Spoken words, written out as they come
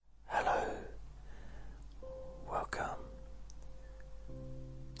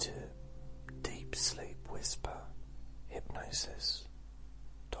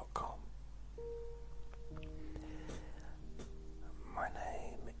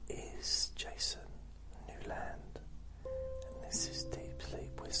is Jason Newland, and this is Deep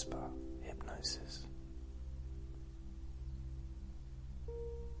Sleep Whisper Hypnosis.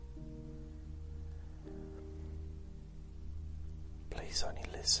 Please only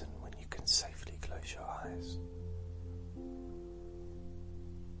listen when you can safely close your eyes.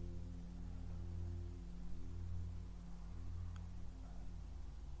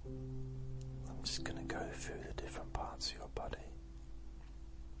 I'm just going to go through the different parts of your body,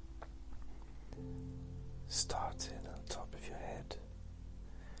 starting at the top of your head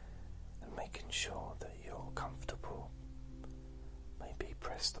and making sure that you're comfortable. Maybe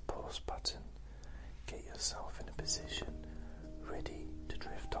press the pause button, get yourself in a position ready to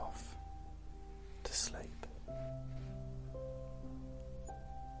drift off to sleep. And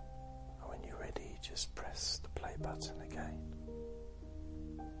when you're ready, just press the play button again.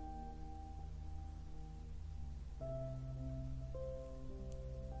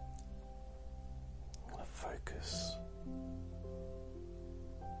 I'm going to focus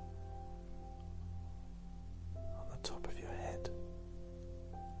on the top of your head.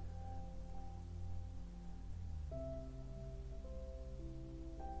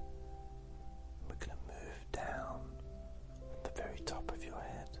 We're going to move down from the very top of your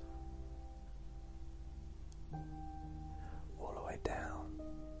head, all the way down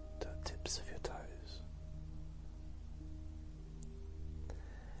to the tips of your toes.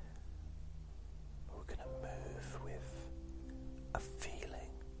 We're going to move with a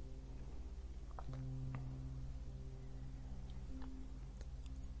feeling.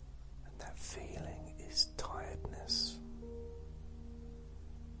 And that feeling is tiredness.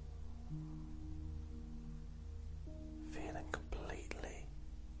 Feeling completely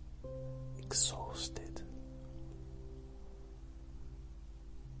exhausted.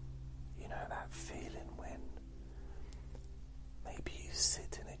 You know that feeling when maybe you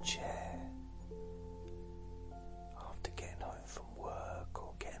sit in a chair after getting home from work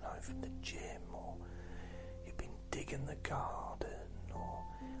or getting home from the gym, or you've been digging the garden or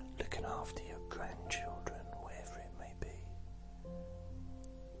looking after your grandchildren, wherever it may be.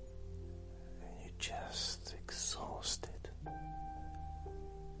 And you're just exhausted.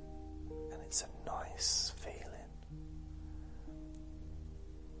 And it's a nice feeling.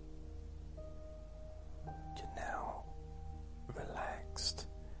 You're now relaxed.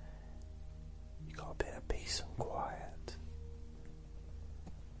 You got a bit of peace and quiet.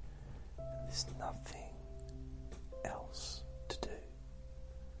 And there's nothing else to do.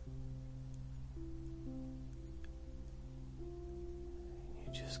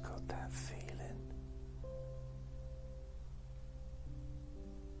 You just got that feeling.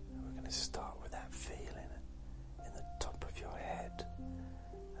 And we're going to start with that feeling in the top of your head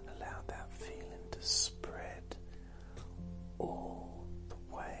and allow that feeling to spread all the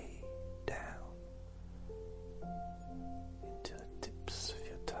way down into the tips of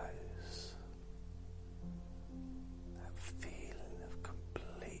your toes. That feeling of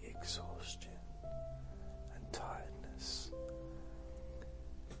complete exhaustion and tiredness.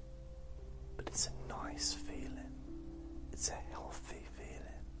 But it's a nice feeling. It's a healthy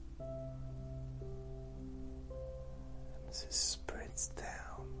feeling. And as it spreads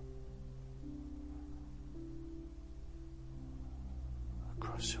down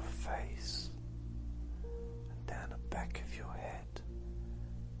across your face and down the back of your head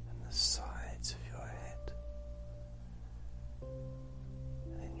and the sides of your head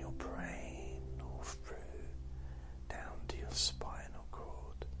and in your brain all through down to your spinal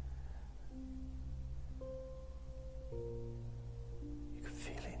cord. You can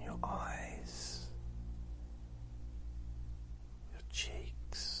feel it in your eyes, your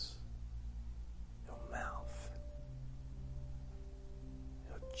cheeks, your mouth,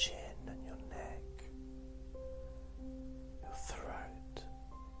 your chin and your neck, your throat,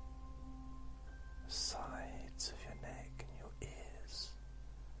 the sides of your neck and your ears,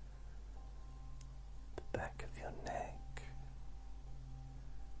 the back of your neck,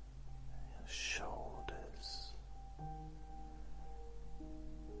 your shoulders,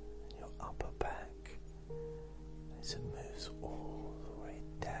 and your upper back, as it moves all the way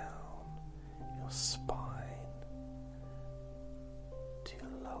down your spine to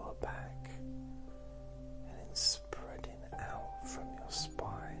your lower back, and then spreading out from your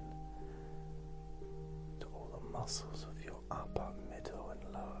spine to all the muscles of your upper, middle and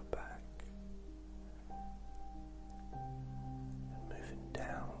lower back, and moving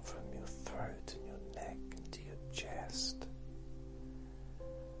down from your throat and your neck into your chest,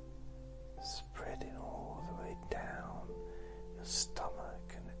 spreading all the way down your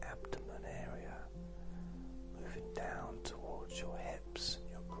stomach and abdomen area, moving down towards your hips and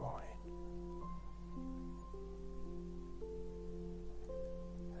your groin,